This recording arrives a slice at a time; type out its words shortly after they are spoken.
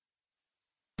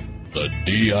The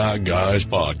DI Guys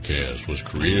podcast was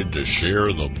created to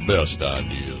share the best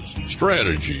ideas,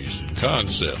 strategies, and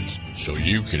concepts so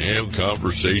you can have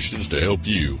conversations to help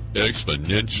you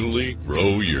exponentially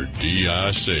grow your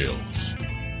DI sales.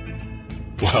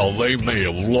 While they may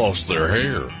have lost their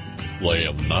hair, they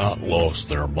have not lost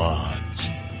their minds.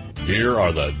 Here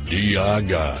are the DI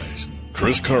Guys,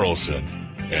 Chris Carlson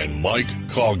and Mike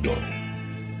Cogdell.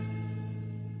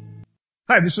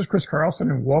 Hi, this is Chris Carlson,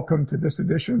 and welcome to this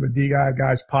edition of the DI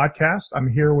Guys podcast.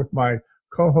 I'm here with my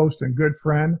co-host and good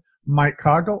friend, Mike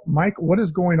Cogdell. Mike, what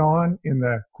is going on in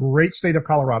the great state of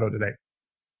Colorado today?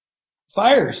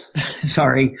 Fires.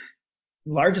 Sorry.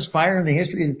 Largest fire in the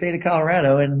history of the state of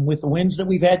Colorado. And with the winds that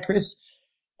we've had, Chris,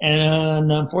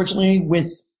 and unfortunately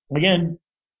with, again,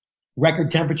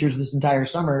 record temperatures this entire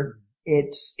summer,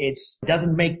 it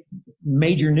doesn't make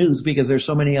major news because there's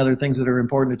so many other things that are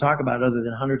important to talk about other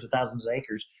than hundreds of thousands of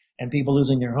acres and people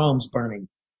losing their homes burning.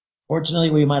 Fortunately,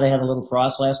 we might have had a little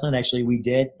frost last night. Actually, we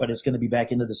did, but it's going to be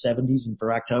back into the 70s. And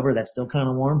for October, that's still kind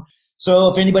of warm. So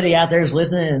if anybody out there is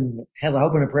listening and has a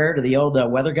hope and a prayer to the old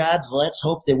weather gods, let's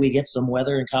hope that we get some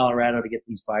weather in Colorado to get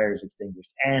these fires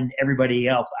extinguished and everybody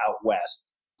else out west.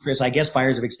 Chris, I guess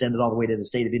fires have extended all the way to the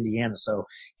state of Indiana. So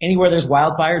anywhere there's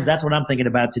wildfires, that's what I'm thinking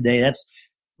about today. That's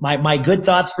my good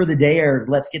thoughts for the day are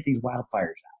let's get these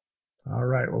wildfires out. All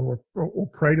right. Well,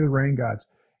 we'll pray to the rain gods.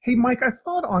 Hey, Mike, I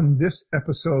thought on this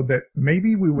episode that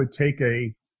maybe we would take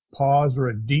a pause or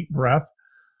a deep breath.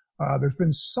 There's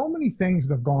been so many things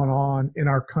that have gone on in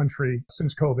our country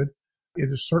since COVID. It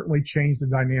has certainly changed the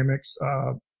dynamics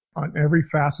on every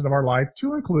facet of our life,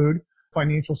 to include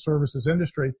financial services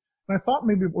industry. And I thought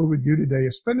maybe what we would do today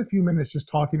is spend a few minutes just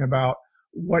talking about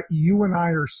what you and I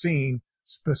are seeing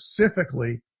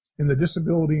specifically in the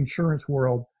disability insurance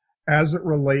world as it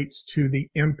relates to the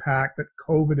impact that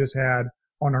COVID has had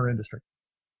on our industry.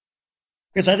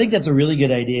 Chris, I think that's a really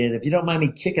good idea. And if you don't mind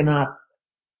me kicking off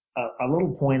a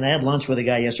little point, I had lunch with a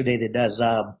guy yesterday that does,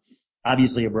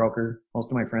 obviously a broker. Most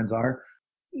of my friends are.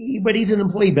 But he's an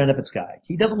employee benefits guy.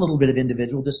 He does a little bit of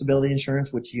individual disability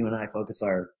insurance, which you and I focus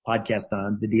our podcast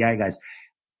on, the DI Guys.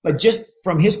 But just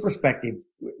from his perspective,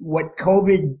 what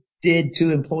COVID did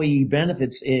to employee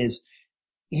benefits is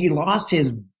he lost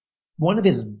one of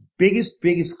his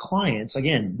biggest clients.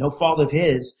 Again, no fault of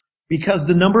his, because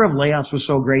the number of layoffs was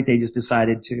so great. They just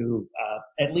decided to,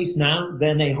 at least now,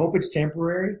 then they hope it's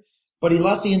temporary. But he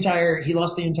lost the entire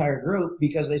group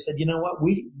because they said, you know what,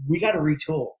 we got to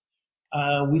retool.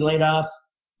 We laid off,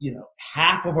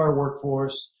 half of our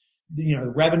workforce.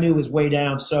 The revenue is way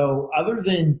down. So other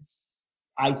than,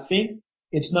 I think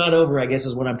it's not over, I guess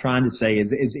is what I'm trying to say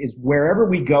is wherever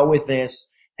we go with this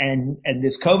and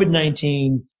this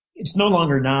COVID-19, it's no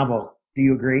longer novel. Do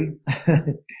you agree?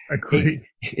 Agreed.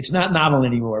 It's not novel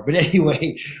anymore, but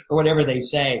anyway, or whatever they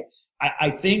say.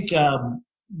 I think,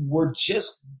 we're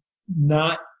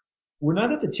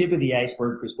not at the tip of the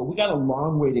iceberg, Chris, but we got a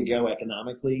long way to go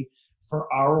economically. For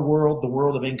our world, the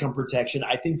world of income protection,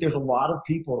 I think there's a lot of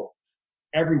people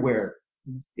everywhere.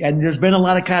 And there's been a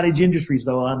lot of cottage industries,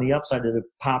 though, on the upside that have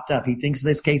popped up. He thinks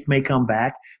this case may come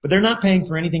back, but they're not paying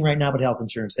for anything right now but health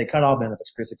insurance. They cut all benefits,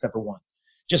 Chris, except for one.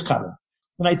 Just cut them.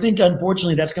 And I think,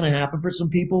 unfortunately, that's going to happen for some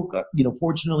people.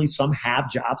 Fortunately, some have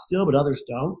jobs still, but others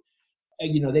don't.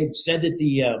 They've said that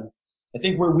I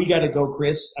think where we got to go,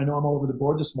 Chris, I know I'm all over the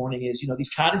board this morning, is,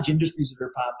 these cottage industries that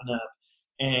are popping up.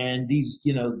 And these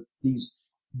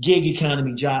gig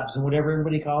economy jobs and whatever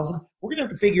everybody calls them, we're going to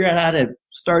have to figure out how to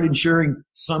start insuring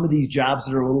some of these jobs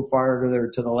that are a little farther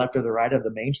to the left or the right of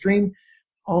the mainstream,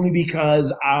 only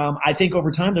because I think over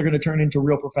time they're going to turn into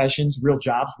real professions, real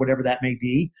jobs, whatever that may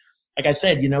be. Like I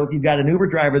said, if you've got an Uber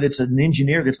driver that's an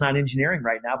engineer that's not engineering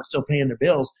right now but still paying their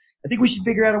bills, I think we should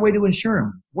figure out a way to insure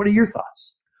them. What are your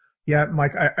thoughts? Yeah,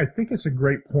 Mike, I think it's a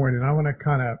great point, and I want to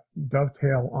kind of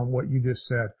dovetail on what you just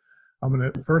said. I'm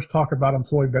going to first talk about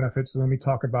employee benefits, and let me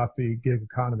talk about the gig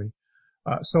economy.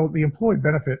 So the employee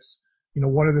benefits,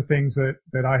 one of the things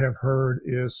that I have heard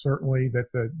is certainly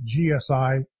that the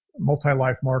GSI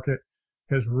multi-life market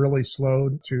has really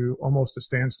slowed to almost a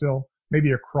standstill.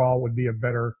 Maybe a crawl would be a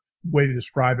better way to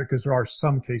describe it because there are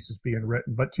some cases being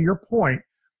written. But to your point,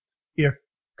 if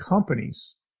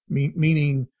companies,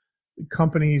 meaning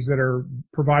companies that are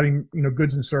providing,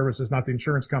 goods and services, not the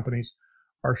insurance companies,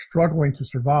 are struggling to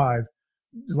survive,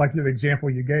 like the example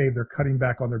you gave, they're cutting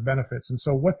back on their benefits. And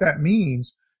so what that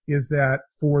means is that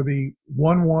for the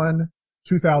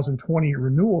 1/1/2020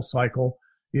 renewal cycle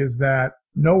is that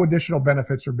no additional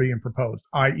benefits are being proposed,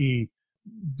 i.e.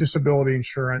 disability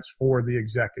insurance for the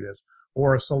executives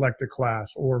or a selected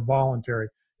class or voluntary.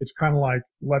 It's kind of like,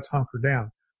 let's hunker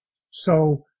down.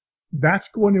 So that's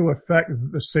going to affect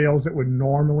the sales that would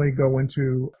normally go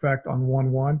into effect on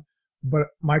 1/1. But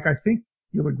Mike, I think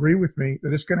you'll agree with me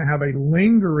that it's going to have a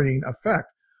lingering effect,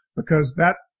 because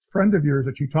that friend of yours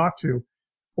that you talked to,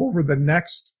 over the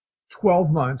next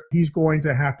 12 months, he's going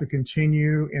to have to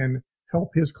continue and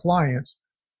help his clients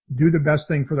do the best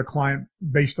thing for the client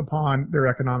based upon their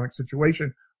economic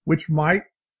situation, which might,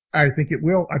 I think it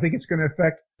will, I think it's going to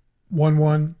affect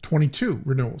 1/1/22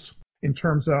 renewals in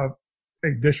terms of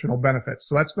additional benefits.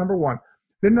 So that's number one.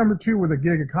 Then number two, with the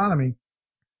gig economy,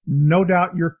 no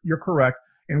doubt you're correct.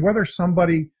 And whether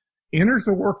somebody enters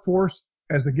the workforce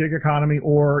as the gig economy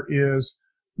or is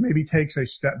maybe takes a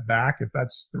step back, if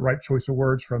that's the right choice of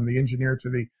words, from the engineer to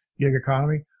the gig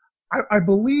economy, I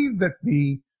believe that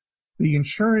the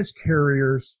insurance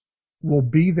carriers will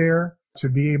be there to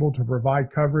be able to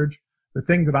provide coverage. The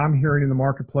thing that I'm hearing in the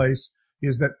marketplace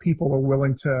is that people are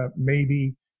willing to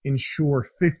maybe insure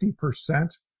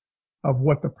 50% of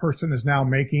what the person is now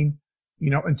making,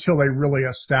 until they really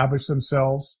establish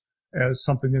themselves as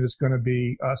something that is going to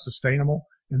be sustainable.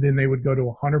 And then they would go to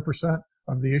 100%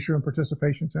 of the issue and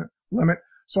participation limit.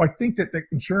 So I think that the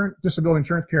disability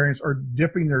insurance carriers are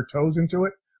dipping their toes into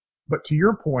it. But to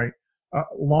your point,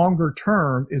 longer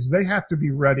term is they have to be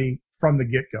ready from the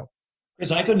get-go.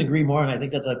 Chris, I couldn't agree more, and I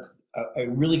think that's a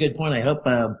really good point.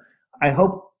 I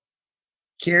hope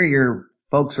carrier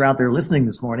folks are out there listening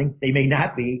this morning. They may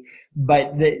not be,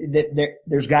 but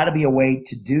there's got to be a way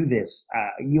to do this.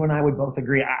 You and I would both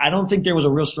agree. I don't think there was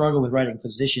a real struggle with writing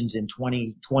physicians in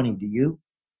 2020. Do you?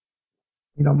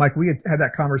 Mike, we had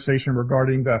that conversation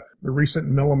regarding the recent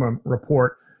Milliman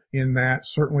report, in that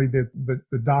certainly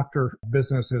the doctor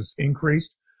business has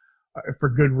increased for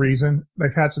good reason.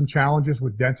 They've had some challenges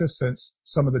with dentists since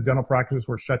some of the dental practices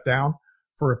were shut down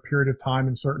for a period of time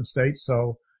in certain states.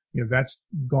 So, that's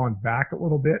gone back a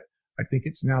little bit. I think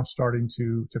it's now starting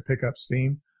to pick up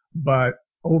steam. But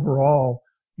overall,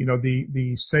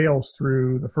 the sales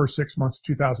through the first 6 months of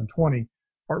 2020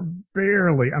 are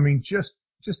barely,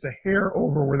 just a hair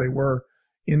over where they were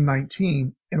in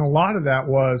 19. And a lot of that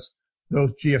was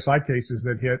those GSI cases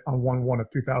that hit on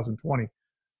 1/1/2020.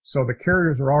 So the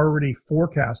carriers are already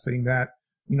forecasting that,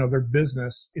 their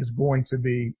business is going to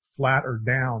be flat or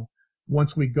down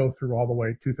once we go through all the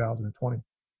way 2020.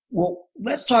 Well,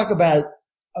 let's talk about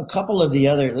a couple of the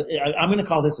other, I'm going to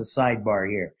call this a sidebar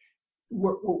here.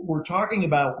 We're talking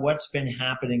about what's been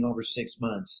happening over 6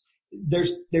 months.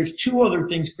 There's two other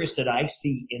things, Chris, that I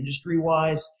see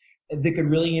industry-wise that could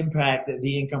really impact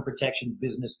the income protection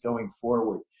business going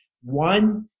forward.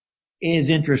 One is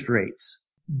interest rates.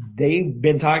 They've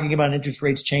been talking about interest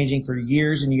rates changing for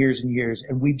years and years and years.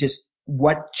 And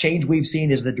what change we've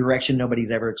seen is the direction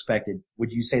nobody's ever expected.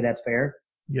 Would you say that's fair?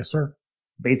 Yes, sir.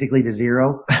 Basically to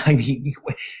zero.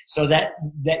 So that,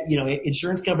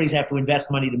 insurance companies have to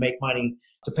invest money to make money,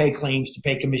 to pay claims, to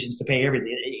pay commissions, to pay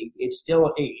everything. It's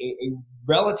still a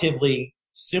relatively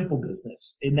simple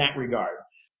business in that regard.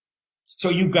 So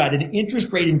you've got an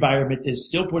interest rate environment that's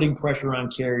still putting pressure on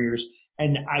carriers.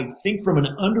 And I think from an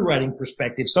underwriting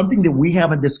perspective, something that we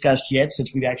haven't discussed yet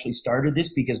since we've actually started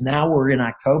this, because now we're in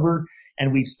October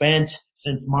and we've spent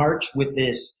since March with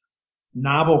this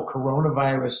novel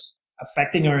coronavirus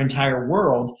affecting our entire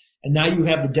world. And now you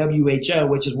have the WHO,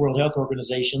 which is World Health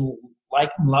Organization. Like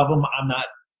them, love them. I'm not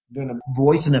going to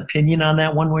voice an opinion on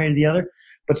that one way or the other.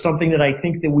 But something that I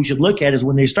think that we should look at is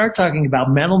when they start talking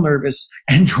about mental, nervous,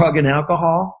 and drug and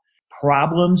alcohol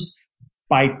problems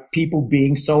by people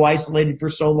being so isolated for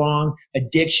so long,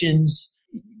 addictions,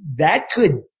 that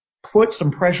could put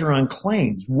some pressure on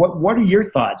claims. What are your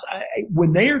thoughts?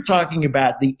 When they are talking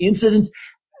about the incidents,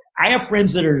 I have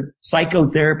friends that are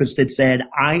psychotherapists that said,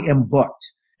 I am booked.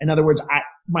 In other words,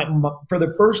 for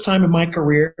the first time in my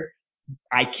career,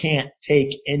 I can't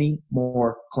take any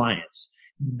more clients.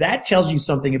 That tells you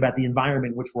something about the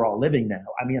environment in which we're all living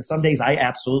now. Some days I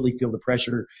absolutely feel the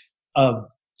pressure of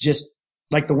just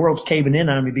like the world's caving in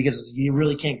on me because you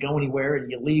really can't go anywhere and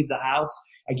you leave the house.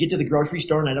 I get to the grocery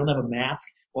store and I don't have a mask.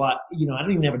 Well, I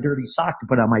don't even have a dirty sock to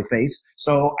put on my face.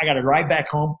 So I got to drive back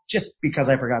home just because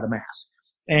I forgot a mask.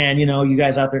 And, you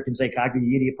guys out there can say, Cogby,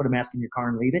 you idiot, put a mask in your car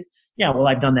and leave it. Yeah, well,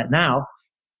 I've done that now.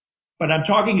 But I'm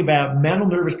talking about mental,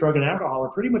 nervous, drug, and alcohol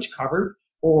are pretty much covered.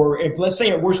 Or if, let's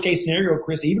say, a worst case scenario,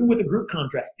 Chris, even with a group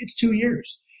contract, it's 2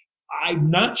 years. I'm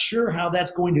not sure how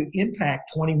that's going to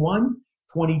impact 21,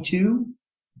 22,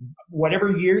 whatever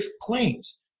year's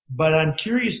claims. But I'm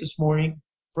curious this morning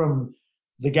from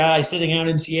the guy sitting out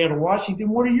in Seattle, Washington,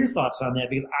 what are your thoughts on that?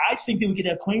 Because I think that we could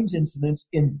have claims incidents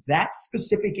in that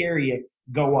specific area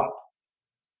go up.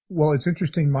 Well, it's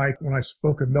interesting, Mike, when I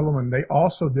spoke at Milliman, they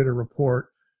also did a report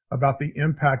about the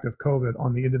impact of COVID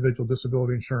on the individual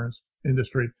disability insurance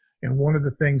industry. And one of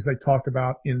the things they talked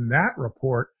about in that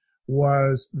report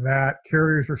was that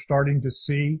carriers are starting to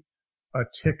see a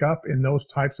tick up in those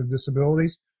types of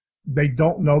disabilities. They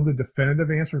don't know the definitive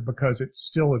answer because it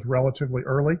still is relatively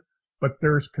early, but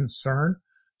there's concern.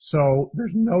 So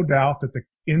there's no doubt that the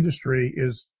industry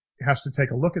has to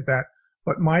take a look at that.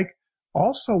 But Mike,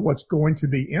 also what's going to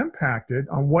be impacted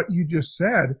on what you just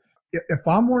said, if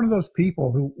I'm one of those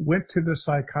people who went to the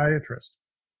psychiatrist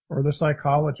or the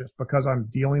psychologist because I'm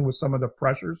dealing with some of the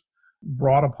pressures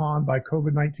brought upon by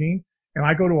COVID-19, and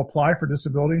I go to apply for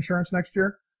disability insurance next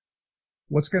year,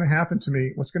 what's going to happen to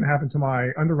me? What's going to happen to my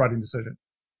underwriting decision?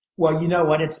 Well, you know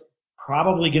what? It's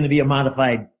probably going to be a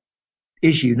modified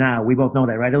issue now. We both know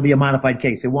that, right? It'll be a modified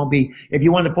case. It won't be, if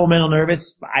you want a full mental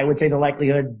nervous, I would say the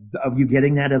likelihood of you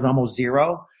getting that is almost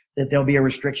zero, that there'll be a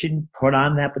restriction put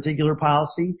on that particular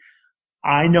policy.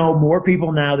 I know more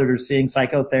people now that are seeing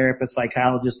psychotherapists,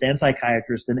 psychologists, and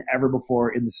psychiatrists than ever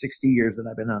before in the 60 years that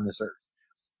I've been on this earth.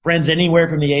 Friends anywhere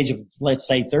from the age of, let's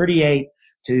say, 38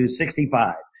 to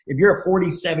 65. If you're a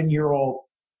 47-year-old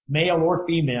male or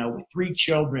female with 3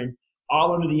 children,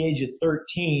 all under the age of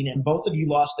 13, and both of you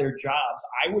lost their jobs,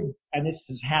 I would, and this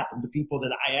has happened to people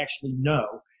that I actually know,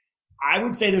 I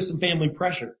would say there's some family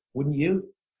pressure, wouldn't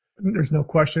you? There's no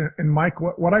question. And Mike,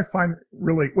 what I find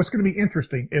really, what's going to be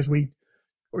interesting is we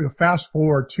fast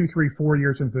forward 2, 3, 4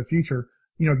 years into the future,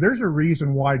 there's a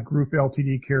reason why group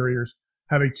LTD carriers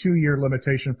have a 2-year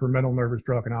limitation for mental, nervous,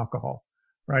 drug, and alcohol,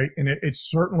 right? And it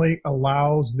certainly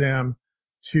allows them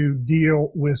to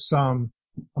deal with some,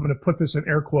 I'm going to put this in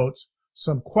air quotes,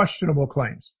 some questionable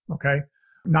claims, okay?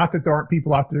 Not that there aren't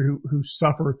people out there who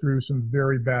suffer through some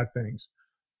very bad things.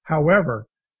 However,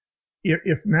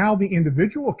 if now the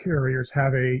individual carriers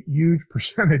have a huge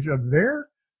percentage of their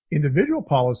individual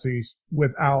policies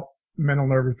without mental,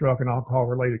 nervous, drug, and alcohol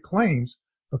related claims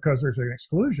because there's an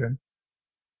exclusion,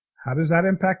 how does that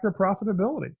impact their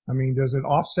profitability? I mean, does it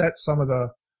offset some of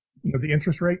the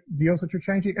interest rate deals that you're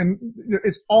changing? And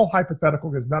it's all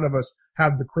hypothetical because none of us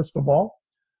have the crystal ball.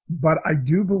 But I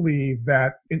do believe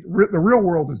that the real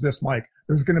world is this, Mike.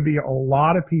 There's going to be a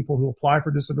lot of people who apply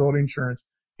for disability insurance,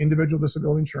 individual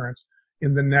disability insurance,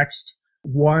 in the next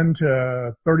 1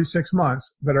 to 36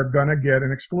 months that are going to get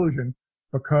an exclusion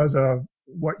because of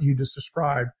what you just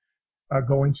described,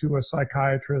 going to a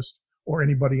psychiatrist or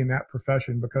anybody in that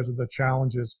profession because of the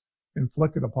challenges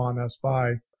inflicted upon us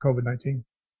by COVID-19.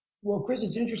 Well, Chris,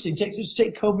 it's interesting. Just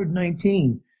take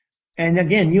COVID-19. And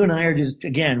again, you and I are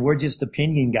we're just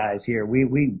opinion guys here. We,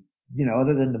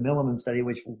 other than the Milliman study,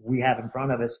 which we have in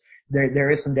front of us, there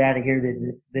is some data here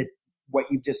that what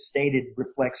you've just stated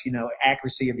reflects,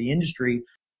 accuracy of the industry.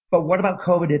 But what about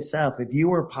COVID itself? If you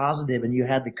were positive and you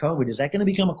had the COVID, is that going to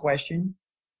become a question?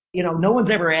 No one's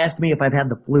ever asked me if I've had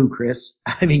the flu, Chris.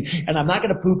 I mean, and I'm not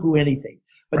going to poo-poo anything,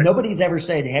 but right. Nobody's ever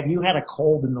said, have you had a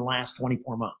cold in the last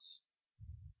 24 months?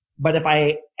 But if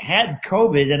I had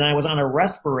COVID and I was on a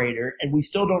respirator and we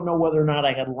still don't know whether or not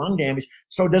I had lung damage,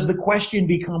 so does the question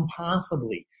become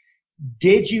possibly,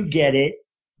 did you get it?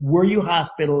 Were you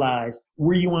hospitalized?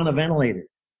 Were you on a ventilator?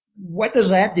 What does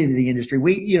that do to the industry?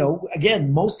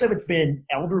 Again, most of it's been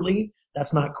elderly.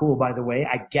 That's not cool, by the way.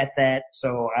 I get that.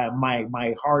 So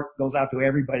my heart goes out to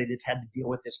everybody that's had to deal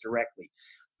with this directly.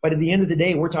 But at the end of the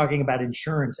day, we're talking about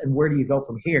insurance and where do you go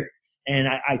from here? And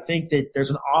I think that there's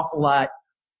an awful lot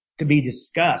to be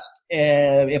discussed.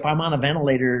 If I'm on a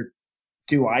ventilator,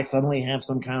 do I suddenly have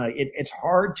some kind of, it's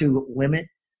hard to limit.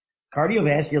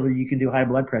 Cardiovascular, you can do high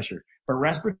blood pressure. But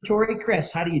respiratory,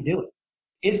 Chris, how do you do it?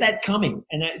 Is that coming?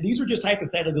 And these are just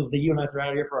hypotheticals that you and I throw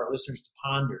out here for our listeners to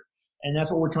ponder. And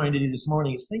that's what we're trying to do this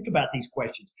morning is think about these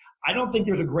questions. I don't think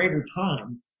there's a greater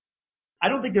time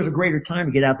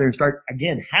to get out there and start,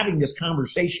 again, having this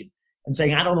conversation and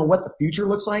saying, I don't know what the future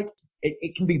looks like.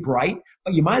 It can be bright,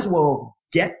 but you might as well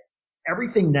get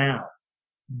everything now.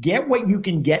 Get what you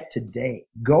can get today.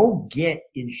 Go get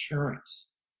insurance.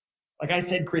 Like I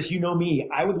said, Chris, you know me,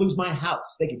 I would lose my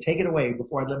house. They could take it away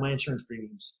before I'd let my insurance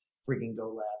premiums freaking go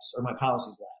lapse or my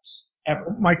policies lapse.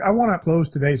 Ever. Mike, I want to close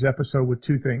today's episode with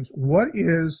 2 things. What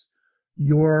is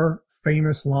your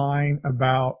famous line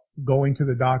about going to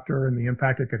the doctor and the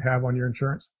impact it could have on your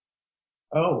insurance?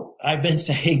 Oh, I've been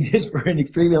saying this for an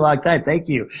extremely long time. Thank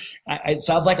you. It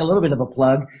sounds like a little bit of a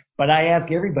plug, but I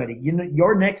ask everybody,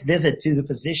 your next visit to the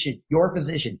physician, your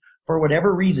physician, for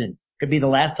whatever reason, could be the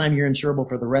last time you're insurable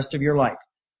for the rest of your life.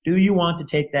 Do you want to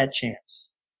take that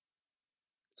chance?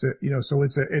 So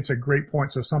it's a great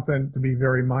point. So something to be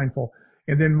very mindful.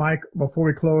 And then Mike, before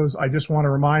we close, I just want to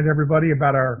remind everybody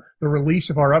about the release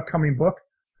of our upcoming book,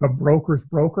 The Broker's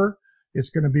Broker. It's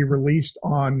going to be released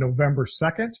on November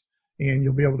 2nd, and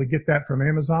you'll be able to get that from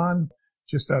Amazon.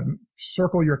 Just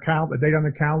circle your the date on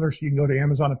the calendar so you can go to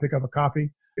Amazon and pick up a copy.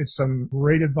 It's some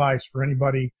great advice for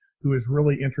anybody who is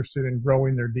really interested in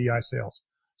growing their DI sales.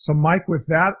 So, Mike, with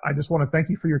that, I just want to thank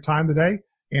you for your time today,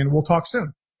 and we'll talk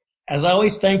soon. As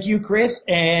always, thank you, Chris,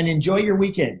 and enjoy your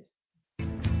weekend.